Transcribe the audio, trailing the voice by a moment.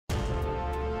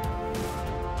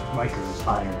Riker's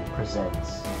Iron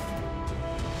presents.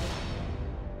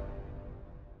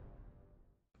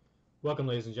 Welcome,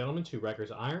 ladies and gentlemen, to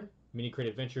Riker's Iron, Minicrate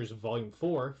Adventures Volume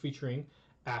 4, featuring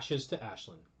Ashes to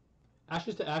Ashlynn.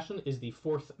 Ashes to Ashlynn is the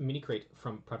fourth Minicrate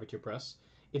from Privateer Press.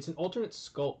 It's an alternate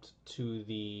sculpt to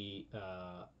the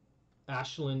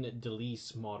Ashlynn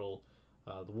Delise model,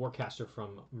 the Warcaster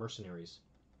from Mercenaries.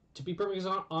 To be perfectly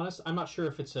honest, I'm not sure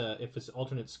if it's an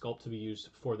alternate sculpt to be used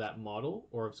for that model,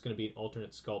 or if it's going to be an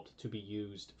alternate sculpt to be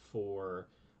used for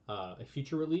a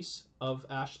future release of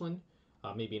Ashlynn.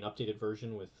 Maybe an updated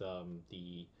version with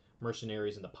the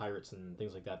mercenaries and the pirates and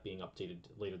things like that being updated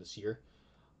later this year.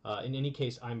 In any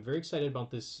case, I'm very excited about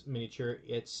this miniature.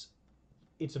 It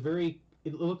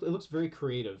looks very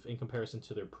creative in comparison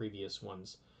to their previous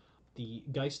ones. The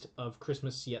Geist of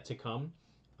Christmas Yet to Come.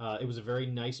 It was a very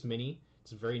nice mini.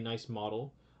 It's a very nice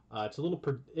model. It's a little.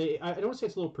 I don't want to say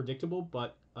it's a little predictable,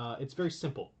 but it's very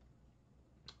simple.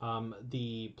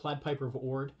 The Plaid Piper of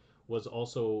Ord was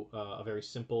also a very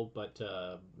simple but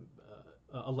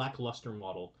a lackluster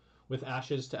model. With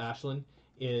Ashes to Ashlynn,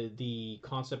 the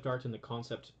concept art and the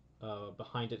concept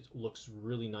behind it looks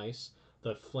really nice.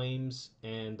 The flames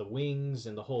and the wings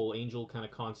and the whole angel kind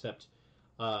of concept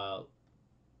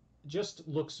just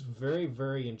looks very,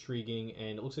 very intriguing,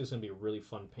 and it looks like it's going to be a really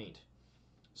fun paint.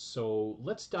 So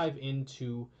let's dive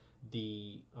into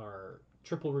our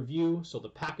triple review. So the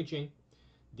packaging,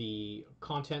 the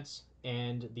contents,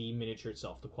 and the miniature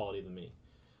itself, the quality of the mini.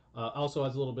 Also,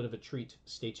 as a little bit of a treat,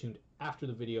 stay tuned after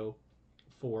the video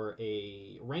for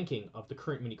a ranking of the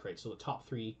current mini crates, so the top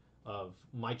 3 of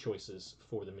my choices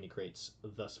for the mini crates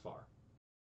thus far.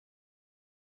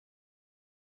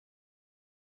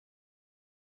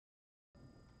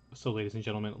 So, ladies and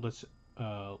gentlemen, let's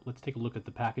take a look at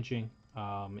the packaging.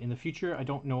 In the future, I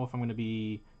don't know if I'm going to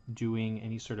be doing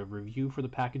any sort of review for the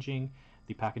packaging.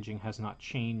 The packaging has not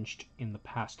changed in the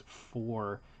past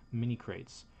 4 mini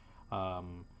crates.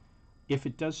 If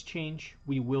it does change,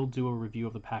 we will do a review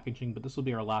of the packaging, but this will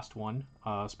be our last one,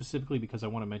 specifically because I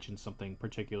want to mention something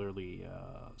particularly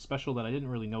special that I didn't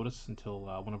really notice until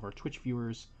one of our Twitch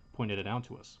viewers pointed it out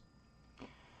to us.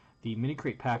 The mini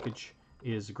crate package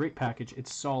is a great package.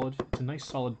 It's solid. It's a nice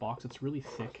solid box. It's really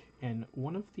thick, and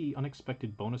one of the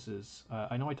unexpected bonuses,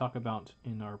 I know I talk about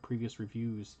in our previous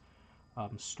reviews,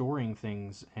 storing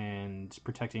things and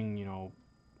protecting,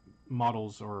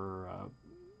 models or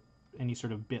any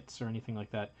sort of bits or anything like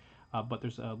that. But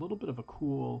there's a little bit of a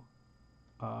cool,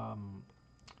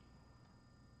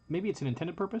 maybe it's an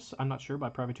intended purpose, I'm not sure, by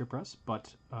Privateer Press,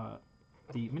 but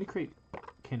the mini crate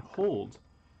can hold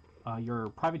your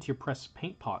Privateer Press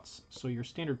paint pots. So your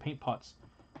standard paint pots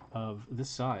of this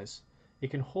size,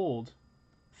 it can hold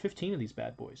 15 of these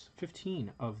bad boys,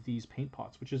 15 of these paint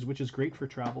pots, which is great for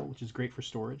travel, which is great for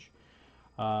storage.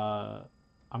 I'm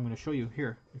going to show you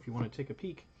here if you want to take a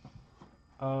peek.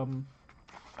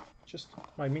 Just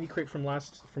my mini crate from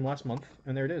last month,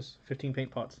 and there it is, 15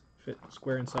 paint pots, fit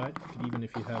square inside. Even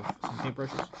if you have some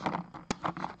paintbrushes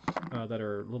that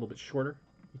are a little bit shorter,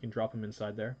 you can drop them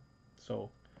inside there.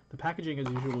 So the packaging, as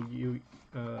usual,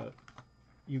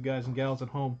 you guys and gals at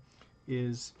home,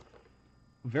 is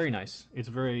very nice. It's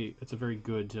a very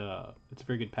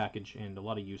good package, and a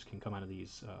lot of use can come out of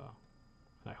these.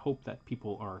 And I hope that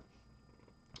people are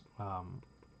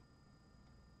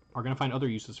going to find other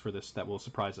uses for this that will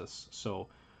surprise us. So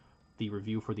the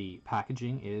review for the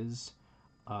packaging is,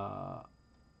 I'm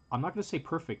not going to say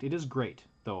perfect. It is great,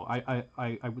 though.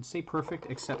 I would say perfect,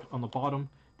 except on the bottom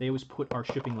they always put our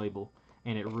shipping label,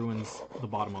 and it ruins the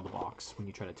bottom of the box when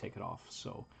you try to take it off.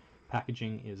 So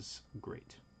packaging is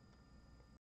great.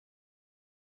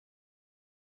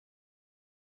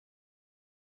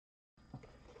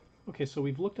 Okay, so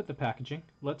we've looked at the packaging.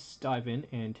 Let's dive in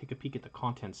and take a peek at the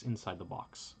contents inside the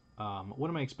box. What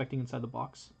am I expecting inside the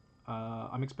box?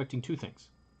 I'm expecting 2 things.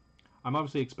 I'm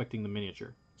obviously expecting the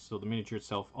miniature. So the miniature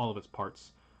itself, all of its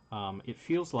parts. It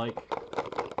feels like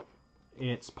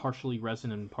it's partially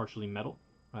resin and partially metal,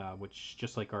 which,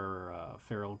 just like our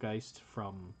Feral Geist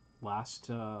from last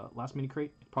mini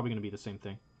crate, it's probably going to be the same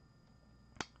thing.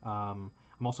 I'm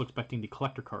also expecting the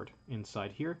collector card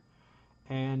inside here,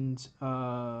 and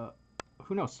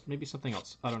who knows? Maybe something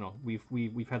else. I don't know.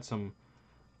 We've had some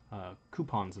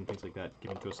coupons and things like that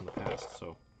given to us in the past.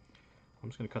 So I'm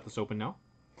just going to cut this open now.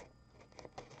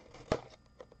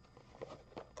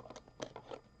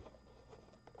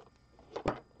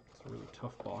 It's a really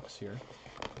tough box here.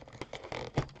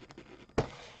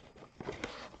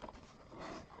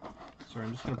 Sorry,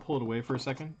 I'm just going to pull it away for a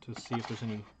second to see if there's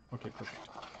any... Okay, perfect.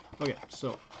 Okay,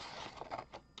 so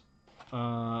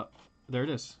there it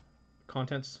is.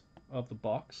 Contents of the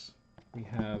box. We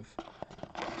have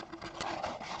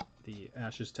the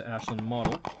Ashes to Ashlynn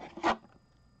model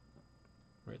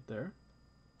right there,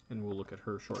 and we'll look at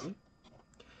her shortly,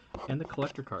 and the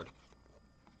collector card.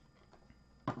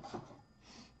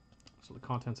 So the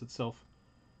contents itself,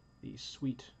 the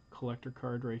sweet collector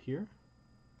card right here.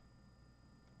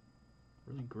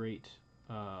 Really great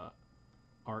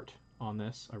art on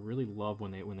this. I really love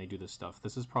when they do this stuff.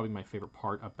 This is probably my favorite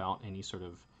part about any sort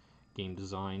of game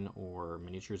design or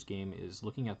miniatures game, is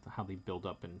looking at how they build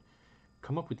up and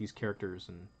come up with these characters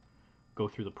and go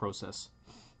through the process.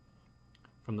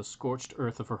 From the scorched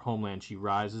earth of her homeland, she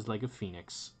rises like a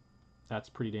phoenix. That's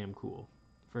pretty damn cool.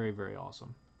 Very, very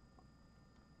awesome.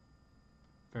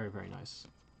 Very, very nice.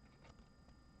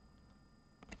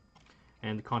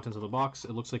 And the contents of the box,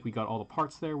 it looks like we got all the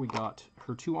parts there. We got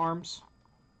her two arms.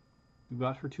 We've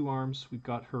got her two arms. We've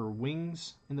got her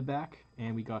wings in the back,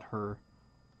 and we got her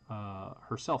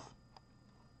herself.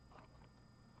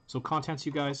 So contents,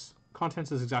 you guys.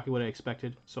 Contents is exactly what I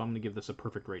expected, so I'm going to give this a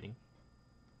perfect rating.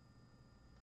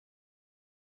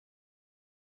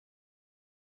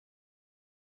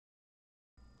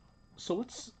 So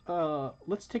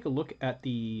let's take a look at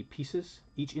the pieces,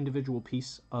 each individual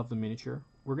piece of the miniature.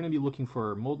 We're going to be looking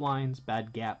for mold lines,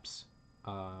 bad gaps,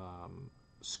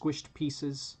 squished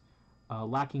pieces,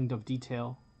 lacking of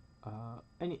detail,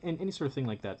 any sort of thing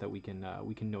like that that we can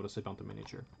notice about the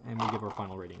miniature, and we'll give our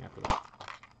final rating after that.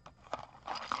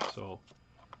 So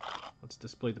let's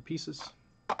display the pieces.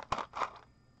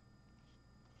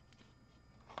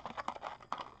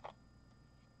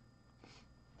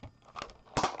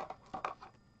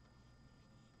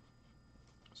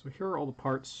 So here are all the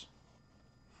parts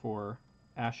for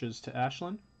Ashes to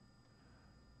Ashlynn.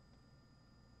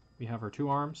 We have her two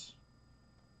arms.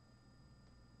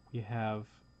 We have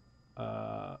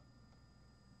the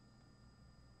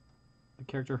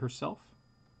character herself,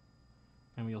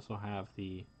 and we also have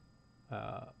the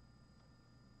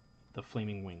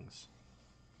flaming wings.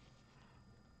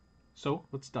 So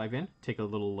let's dive in, take a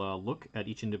little look at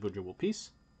each individual piece,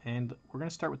 and we're going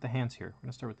to start with the hands here. We're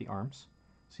going to start with the arms.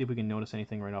 See if we can notice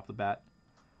anything right off the bat.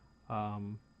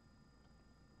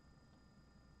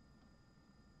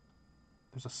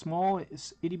 There's a small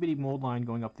itty-bitty mold line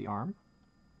going up the arm.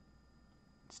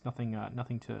 It's nothing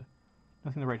to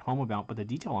write home about, but the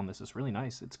detail on this is really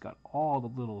nice. It's got all the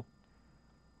little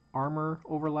armor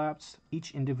overlaps.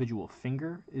 Each individual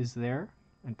finger is there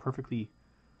and perfectly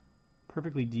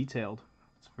detailed.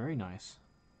 It's very nice.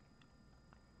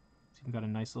 It's even got a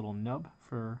nice little nub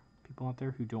for people out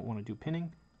there who don't want to do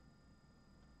pinning.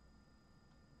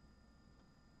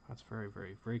 That's very,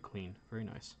 very, very clean. Very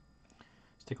nice.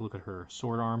 Let's take a look at her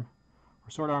sword arm.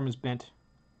 Her sword arm is bent.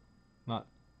 Not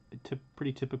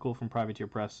pretty typical from Privateer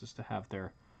Press is to have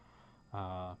their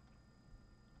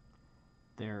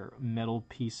metal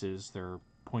pieces, their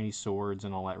pointy swords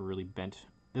and all that really bent.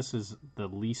 This is the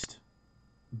least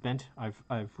bent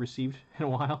I've received in a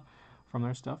while from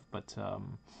their stuff, but I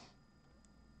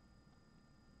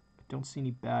don't see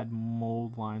any bad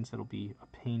mold lines that'll be a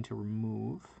pain to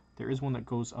remove. There is one that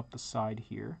goes up the side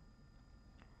here,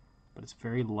 but it's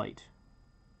very light.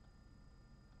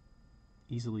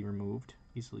 Easily removed,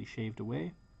 easily shaved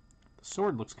away. The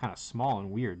sword looks kind of small and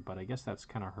weird, but I guess that's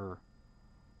kind of her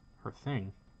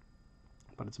thing.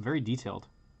 But it's very detailed.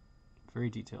 Very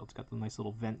detailed. It's got the nice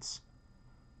little vents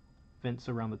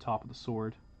around the top of the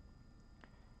sword.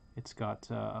 It's got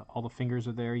all the fingers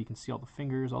are there. You can see all the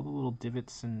fingers, all the little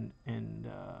divots and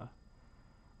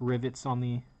rivets on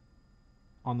the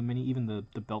mini, even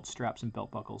the belt straps and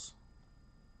belt buckles.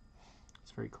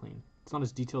 It's very clean. It's not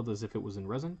as detailed as if it was in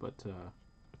resin, but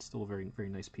it's still a very, very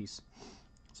nice piece.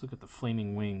 Let's look at the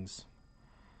flaming wings.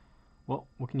 Well,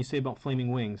 what can you say about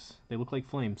flaming wings? They look like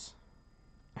flames.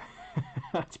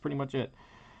 That's pretty much it.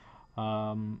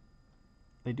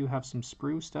 They do have some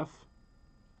sprue stuff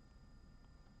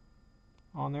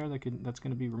on there that's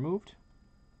going to be removed,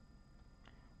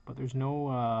 but there's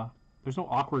no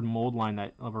awkward mold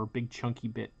line of a big chunky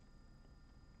bit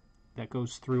that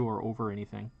goes through or over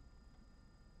anything.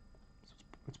 So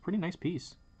it's a pretty nice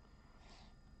piece.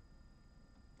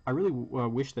 I really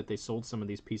wish that they sold some of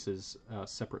these pieces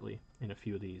separately in a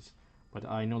few of these, but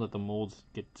I know that the molds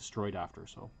get destroyed after.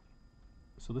 So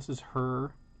this is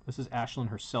her. This is Ashlynn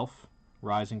herself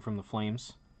rising from the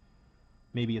flames,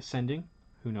 maybe ascending.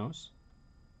 Who knows?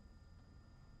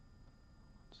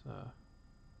 Let's try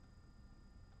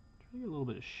to get a little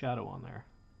bit of shadow on there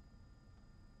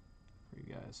for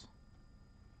you guys.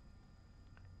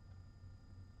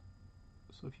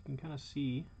 So if you can kind of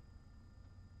see,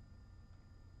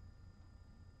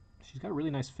 she's got a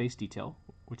really nice face detail,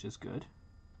 which is good.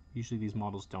 Usually these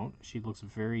models don't. She looks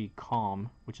very calm,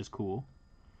 which is cool.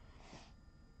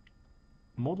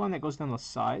 mold line that goes down the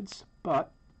sides,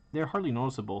 but they're hardly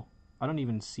noticeable. I don't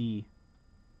even see.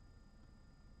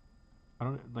 I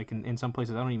don't like in some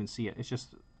places I don't even see it. It's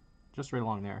just right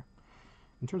along there.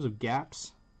 In terms of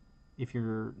gaps, if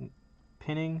you're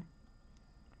pinning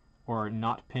or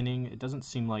not pinning, it doesn't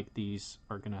seem like these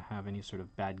are going to have any sort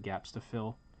of bad gaps to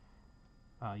fill.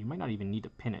 You might not even need to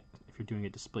pin it if you're doing a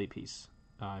display piece.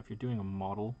 If you're doing a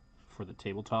model for the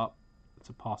tabletop, it's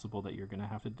possible that you're going to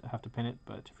have to pin it,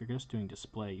 but if you're just doing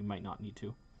display, you might not need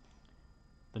to.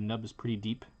 The nub is pretty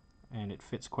deep, and it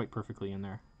fits quite perfectly in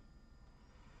there.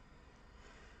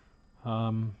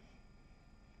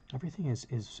 Everything is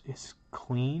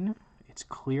clean. It's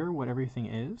clear what everything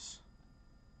is.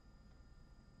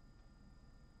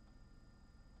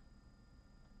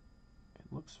 It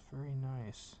looks very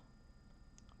nice.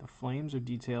 The flames are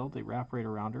detailed. They wrap right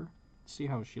around her. See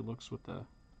how she looks with the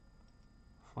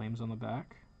flames on the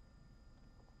back.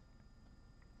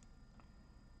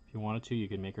 If you wanted to, you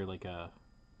could make her like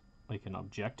an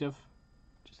objective.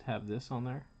 Just have this on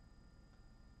there.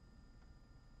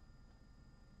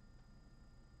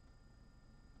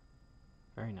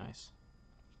 Very nice.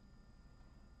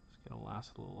 Let's get a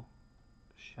last little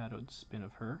shadowed spin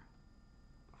of her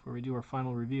before we do our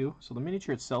final review. So the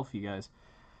miniature itself, you guys,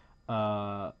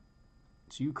 to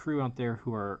you crew out there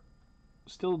who are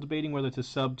still debating whether to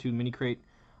sub to Minicrate,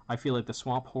 I feel like the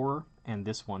Swamp Horror and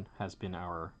this one has been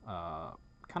our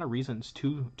kind of reasons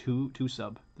to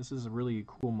sub. This is a really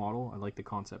cool model. I like the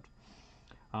concept.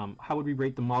 How would we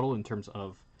rate the model in terms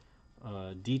of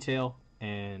detail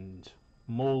and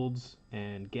molds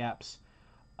and gaps?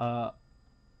 I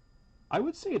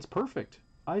would say it's perfect.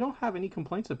 I don't have any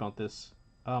complaints about this.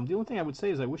 The only thing I would say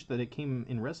is I wish that it came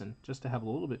in resin, just to have a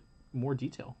little bit more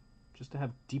detail, just to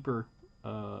have deeper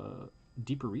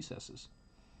recesses.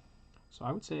 So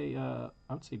I would say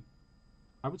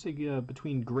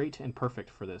between great and perfect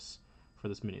for this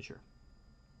miniature.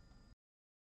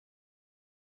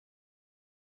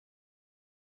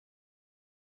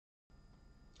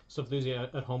 So for those of you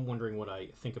at home wondering what I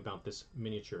think about this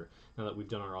miniature now that we've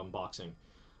done our unboxing,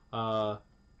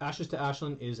 Ashes to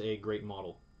Ashlynn is a great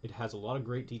model. It has a lot of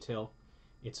great detail.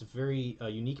 It's a very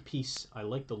unique piece. I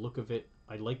like the look of it.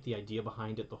 I like the idea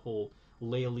behind it, the whole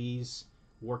Leolise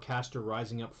Warcaster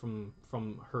rising up from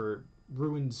her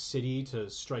ruined city to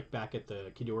strike back at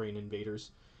the Kidorian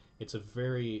invaders. It's a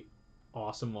very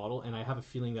awesome model, and I have a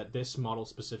feeling that this model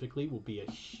specifically will be a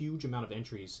huge amount of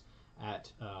entries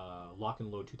at Lock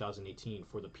and Load 2018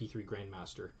 for the P3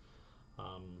 Grandmaster.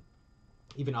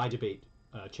 Even I debate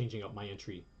changing up my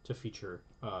entry to feature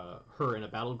her in a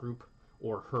battle group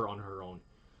or her on her own.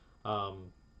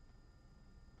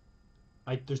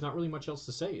 There's not really much else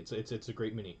to say. It's a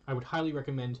great mini. I would highly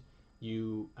recommend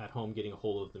you at home getting a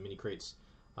hold of the mini crates.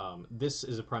 This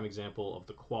is a prime example of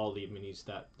the quality of minis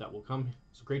that will come.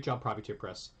 So great job, Privateer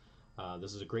Press.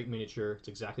 This is a great miniature. It's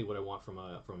exactly what I want from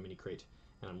a mini crate,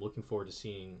 and I'm looking forward to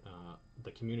seeing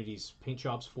the community's paint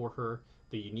jobs for her,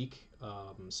 the unique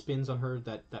spins on her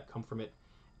that come from it.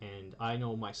 And I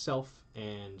know myself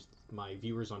and my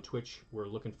viewers on Twitch, we're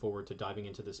looking forward to diving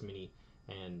into this mini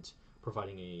and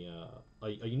providing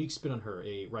a unique spin on her,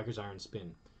 a Riker's Iron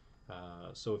spin.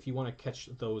 So if you want to catch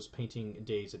those painting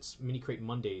days, it's Minicrate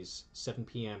Mondays, 7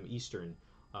 p.m. Eastern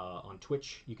on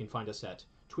Twitch. You can find us at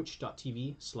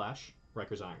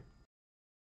twitch.tv/Riker's Iron.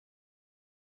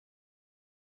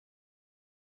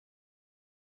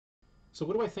 So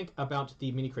what do I think about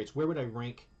the mini crates? Where would I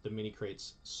rank the mini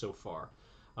crates so far?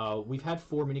 We've had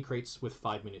 4 mini crates with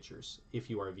 5 miniatures if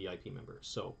you are a VIP member.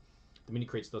 So the mini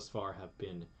crates thus far have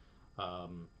been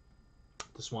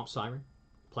the Swamp Siren,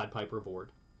 Plaid Piper of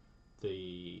Ord,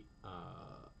 the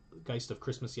Geist of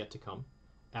Christmas Yet to Come,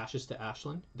 Ashes to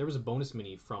Ashlynn. There was a bonus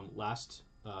mini from last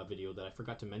video that I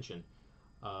forgot to mention.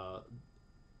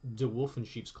 De Wolf in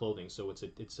Sheep's Clothing. So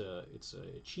it's a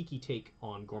cheeky take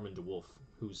on Gorman De Wolf,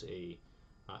 who's a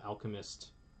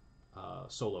alchemist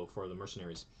solo for the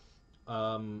mercenaries.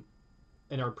 In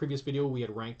our previous video, we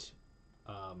had ranked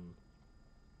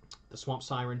the Swamp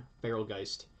Siren, Feral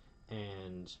Geist,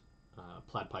 and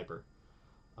Plaid Piper.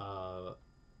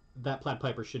 That Plaid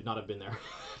Piper should not have been there,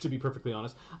 to be perfectly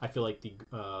honest. I feel like the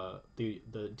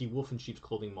De Wolf in Sheep's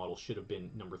Clothing model should have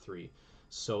been number 3.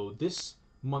 So this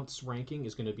month's ranking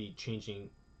is going to be changing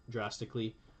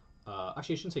drastically.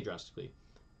 Actually, I shouldn't say drastically.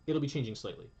 It'll be changing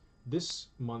slightly. This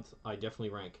month, I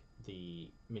definitely rank the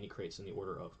mini crates in the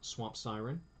order of Swamp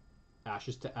Siren,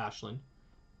 Ashes to Ashlynn,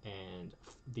 and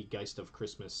the Geist of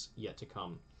Christmas Yet to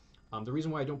Come. The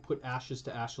reason why I don't put Ashes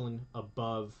to Ashlynn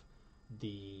above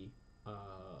the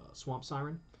Swamp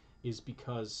Siren is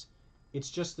because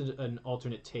it's just an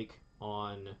alternate take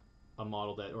on a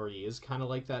model that already is kind of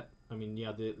like that. I mean,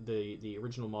 yeah, the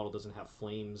original model doesn't have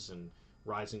flames and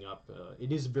rising up.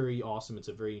 It is very awesome. It's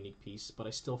a very unique piece, but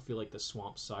I still feel like the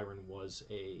Swamp Siren was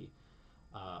a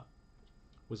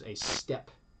step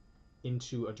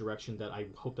into a direction that I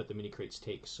hope that the mini crates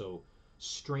take. So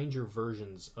stranger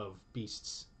versions of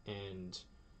beasts and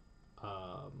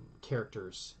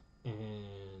characters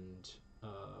and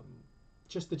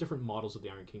just the different models of the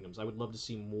Iron Kingdoms. I would love to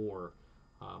see more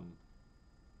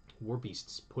war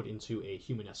beasts put into a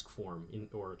humanesque form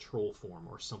or a troll form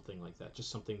or something like that. Just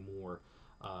something more,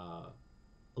 a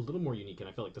little more unique. And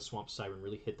I feel like the Swamp Siren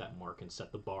really hit that mark and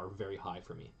set the bar very high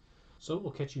for me. So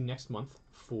we'll catch you next month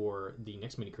for the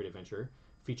next Minicrate adventure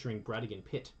featuring Bradigan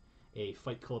Pit, a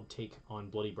Fight Club take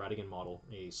on Bloody Bradigan model,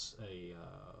 a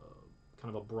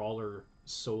kind of a brawler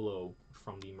solo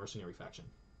from the Mercenary faction.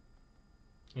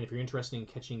 And if you're interested in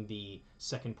catching the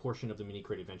second portion of the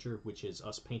Minicrate adventure, which is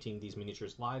us painting these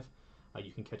miniatures live,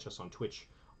 you can catch us on Twitch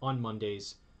on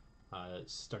Mondays,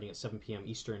 starting at 7 p.m.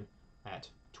 Eastern at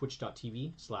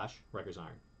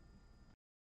twitch.tv/RikersIron.